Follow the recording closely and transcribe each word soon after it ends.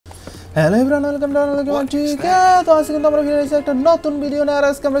Hello everyone, welcome to ঠিক তো আজকে কিন্তু আমরা ফিরে এসেছি একটা নতুন ভিডিও নিয়ে। আর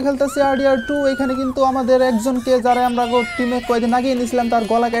আজকে আমরা খেলতেছি আরডিআর 2। এখানে কিন্তু আমাদের একজনকে যারা আমরা টিমে কয়েকদিন আগে নিয়েছিলাম তার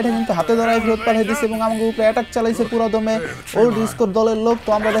গলা কেটে কিন্তু হাতে ধরায় ফেরত পাঠিয়ে দিচ্ছে এবং আমাকে উপরে অ্যাটাক চালাইছে পুরো দমে ওল্ড ডিস্কোর দলের লোক। তো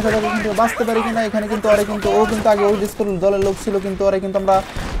আমরা দেখা যাবে কিন্তু বাঁচতে পারি কিনা। এখানে কিন্তু ওরা কিন্তু ও কিন্তু আগে ওল্ড ডিস্কোর দলের লোক ছিল, কিন্তু ওরা কিন্তু আমরা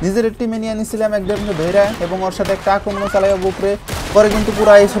নিজের টিমে নিয়ে নিয়েছিলাম একজনকে ধরে এবং ওর সাথে একটা আক্রমণ চালাই উপরে পরে কিন্তু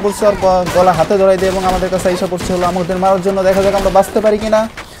পুরো এসে পড়ছে ওর গলা হাতে ধরাই দেয় এবং আমাদের কাছে এসে পড়ছে হলো আমাদের মারার জন্য। দেখা যাক আমরা বাঁচতে পারি কিনা।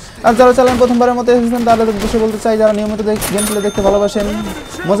 আর যারা চ্যানেল প্রথমবারের মতো এসেছেন তাদের উদ্দেশ্যে বলতে চাই, যারা নিয়মিত গেম প্লে দেখতে ভালোবাসেন,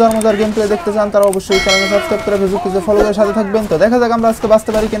 মজার গেম প্লে দেখতে চান, তারা অবশ্যই চ্যানেল সাবস্ক্রাইব করে ফেসবুক পেজে ফলো করে সাথে থাকবেন। তো দেখা যাক আমরা আজকে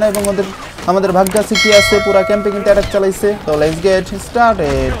বাঁচতে পারি কিনা এবং আমাদের ভাগ্য আছে কি আছে। পুরা ক্যাম্পে কিন্তু অ্যাটাক চালাইছে। তো লেটস গেট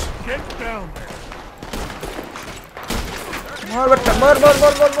স্টার্টেড।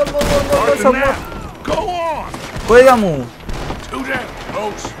 কই যামু?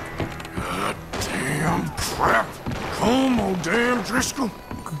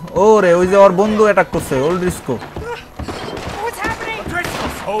 ওরে ওই যে ওর বন্ধু অ্যাটাক করছে ওল্ড ডিস্কো।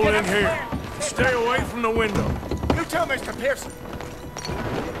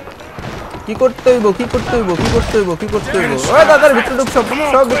 কি করতে হইব ওই দাদার ভিতরে ঢুক, সব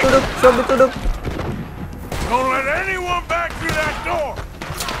ভিতরে ঢুক।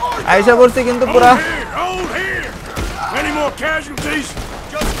 আইসা পড়ছে কিন্তু পুরা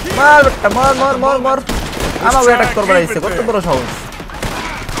মার আমাকে অ্যাটাক করবার আইছে। কত বড় সাহস!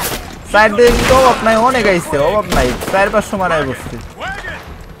 সাইড দিয়ে কিন্তু অভাব নাই, অনেক আইছে, অভাব নাই। 4-500 মারাই বসছে।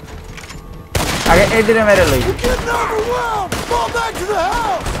 আগে এই দিনে মেরে লই।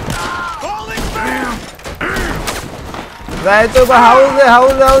 যাই তো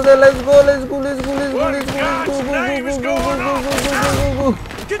হাউজে লেটস গো।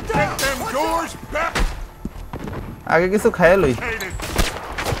 আগে কিছু খাইয়া লই,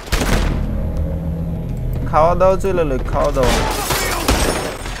 খাওয়া দাওয়া চলে লই, খাওয়া দাওয়া।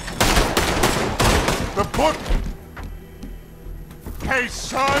 Hey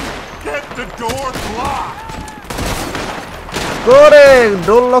son, get the door locked. করে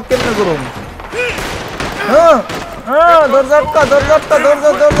ডোর লক কেমনে করুম? দরজা।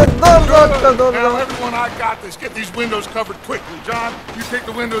 Everyone, I got this. Get these windows covered quickly. John, you take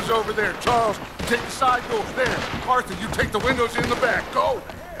the windows over there. Charles, you take the side doors there. Arthur, you take the windows in the back. Go.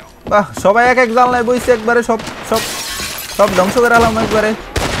 বাহ, সবাই এক জানলায় বইছে একবারে, সব ধ্বংস করে এলাম একবারে।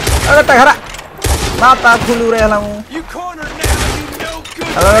 আরে টাকা মাথা খুলে উড়ে এলাম।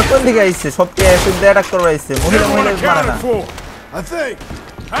 কোন দিকে আইছে? সবকে শুদ্ধ অ্যাটাক করে আইছে। মহিলা মারে না।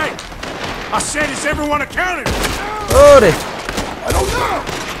 ওরে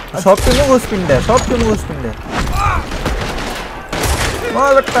সব টিমে ঘুষ পিন্ডে।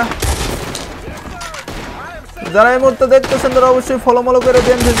 যারা এই মুহূর্তে দেখতেছেন তারা অবশ্যই ফলো করে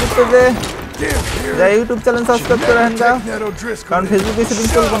দেন ফেসবুক পেজে, যা ইউটিউব চ্যানেল সাবস্ক্রাইব করে হেন, কারণ ফেসবুক বেশি দিন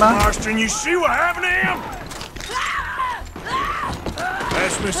চলবো না।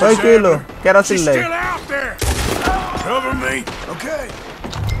 ওই কি হলো? কেরাসিল লাই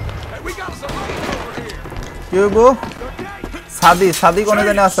কি হইব? সাদি কোনে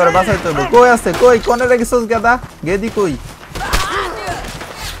জানে আসছে, বাঁচাইতে হইব। কই আছে? কই কোনে রেখেছিস গাদা? গেদি কই?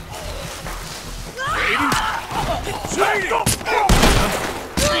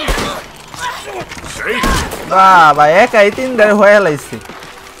 বাবা একাই 3 গাড়ি হয়ে লাইছে,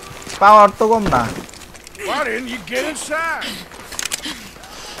 পাওয়ার তো কম না।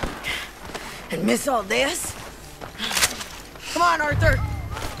 And miss all this? Come on, Arthur.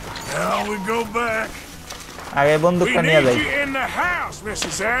 Now we go back. আগে বন্দুকটা নিয়ে যাই। In the house,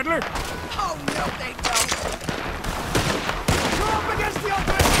 Mrs. Adler. Oh no, they don't. Come up against the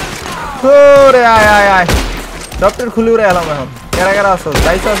open. ওরে আয় ডক্টর খুলে উড়ে এলাম এখন। কেরা আসো?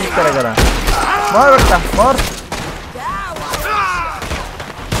 যাইছো আসো কেরা? মর।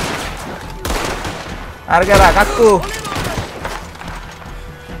 আর কেরা কাকু?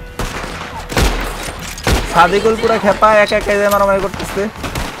 সাদিকুল পুরা খেপা এক মারামারি করতেছে।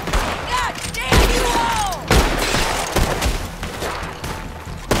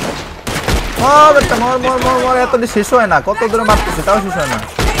 মর এত শেষ হয় না, কত দূরে মারতেছে তাও শেষ হয় না।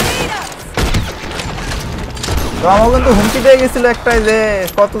 তো আমার কিন্তু হুমকি দিয়ে গেছিল একটাই যে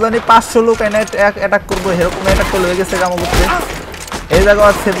কত জানি 500 লোক এনে অ্যাটাক করবো, এরকম অ্যাটাক করলে হয়ে গেছে কামো করতে। এই জায়গা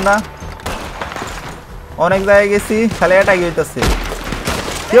আর সেভ না, অনেক জায়গায় গেছি খালি অ্যাটাক হইতেছে।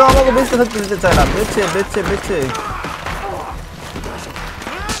 কেউ আমাকে বেঁচে থাকতে দিতে চায় না। বেঁচে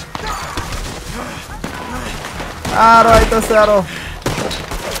আরো আইতেছে আরো।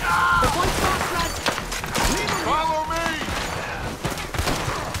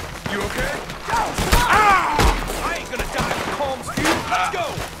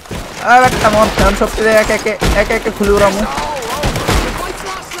 আর একটা মর সব এক একে খুলে উড়ামু।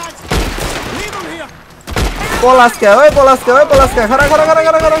 পলাশকে ওই পলাশকে খারা পলাশকে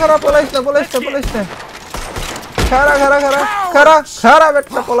খারা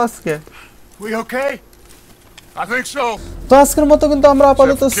বেটা পলাশকে We okay? I think so. তো আজকের মতো কিন্তু আমরা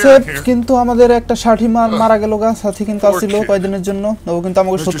আপাতত সেফ, কিন্তু আমাদের একটা সাথী মারা গেল গা, সাথী কিন্তু আসছিল কয়েকদিনের জন্য, ও কিন্তু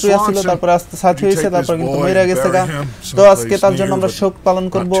আমাকে শত্রুই আসছিল, তারপরে আস্তে সাথী হয়েছে, তারপর কিন্তু মরে গেছে গা। তো আজকে তার জন্য আমরা শোক পালন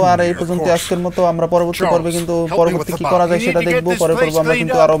করব। আর এই পর্যন্ত আজকের মতো, আমরা পরবর্তী পর্বে কিন্তু পরবর্তী কি করা যায় সেটা দেখবো। পরে পর্ব আমরা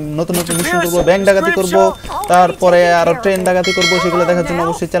কিন্তু আরো নতুন মিশন করবো, ব্যাংক ডাকাতি করব, তারপরে আরো ট্রেন ডাকাতি করব। সেগুলো দেখার জন্য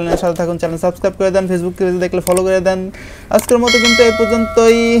অবশ্যই চ্যানেলের সাথে থাকুন, চ্যানেল সাবস্ক্রাইব করে দেন, ফেসবুক পেজে দেখলে ফলো করে দেন। আজকের মতো কিন্তু এই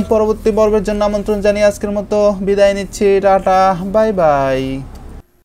পর্যন্তই, পরবর্তী পর্বের জন্য আমন্ত্রণ জানিয়ে আজকের মতো বিদায় নিচ্ছি। Tata, bye bye.